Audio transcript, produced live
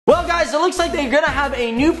guys, it looks like they're gonna have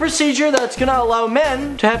a new procedure that's gonna allow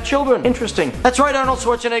men to have children. Interesting. That's right, Arnold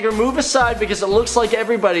Schwarzenegger, move aside because it looks like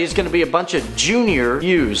everybody is gonna be a bunch of junior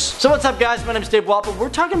U's. So what's up, guys? My name's Dave Wappel. We're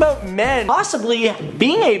talking about men possibly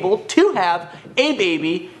being able to have a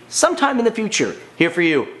baby sometime in the future. Here for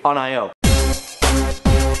you on I.O.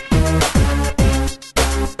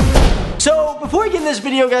 So, before I get in this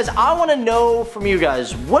video, guys, I want to know from you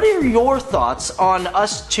guys, what are your thoughts on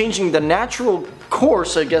us changing the natural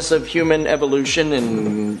course, I guess, of human evolution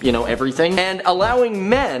and, you know, everything, and allowing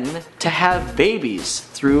men to have babies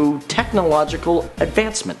through technological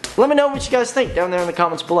advancement? Let me know what you guys think down there in the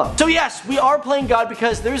comments below. So yes, we are playing God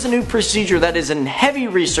because there's a new procedure that is in heavy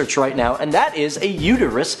research right now, and that is a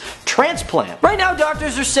uterus transplant. Right now,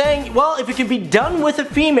 doctors are saying, well, if it can be done with a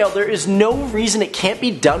female, there is no reason it can't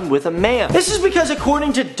be done with a man. This is because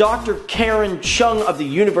according to Dr. Karen Chung of the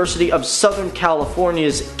University of Southern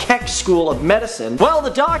California's Keck School of Medicine, well, the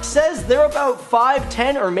doc says they're about 5,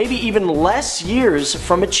 10, or maybe even less years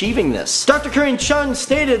from achieving this. Dr. Karen Chung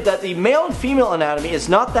stated that the male and female anatomy is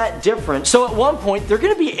not that different, so at one point they're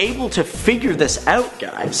going to be able to figure this out,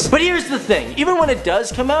 guys. But here's the thing, even when it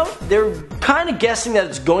does come out, they're kind of guessing that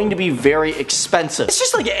it's going to be very expensive. It's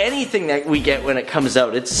just like anything that we get when it comes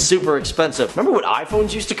out, it's super expensive. Remember what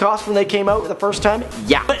iPhones used to cost when they came out the first time?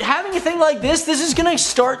 Yeah. But having a thing like this is going to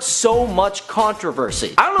start so much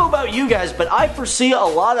controversy. I don't know about you guys, but I foresee a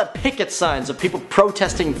lot of picket signs of people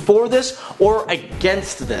protesting for this or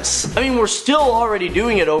against this. I mean, we're still already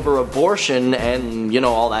doing it over abortion and, you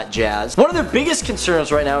know, all that jazz. One of their biggest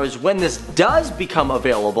concerns right now is when this does become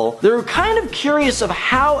available, they're kind of curious of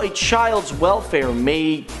how a child's welfare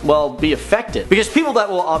may, well, be affected. Because people that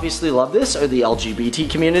will obviously love this are the LGBT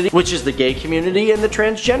community, which is the gay community, and the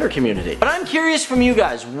transgender community. But I'm curious from you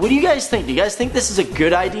guys, what do you guys think? Do you guys think this is a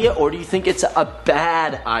good idea, or do you think it's a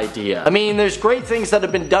bad idea? I mean, there's great things that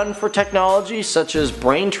have been done for technology, such as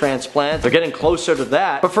brain transplants. They're getting closer to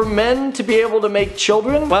that. But for men to be able to make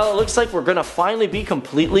children, well, it looks like we're gonna finally be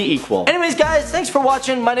completely equal. Anyways, guys, thanks for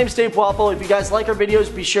watching. My name's Dave Wappel. If you guys like our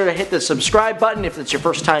videos, be sure to hit the subscribe button if it's your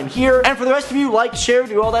first time here. And for the rest of you, like, share,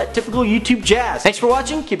 do all that typical YouTube jazz. Thanks for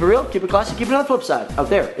watching. Keep it real, keep it classy, keep it on the flip side, out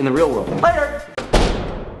there in the real world. Later!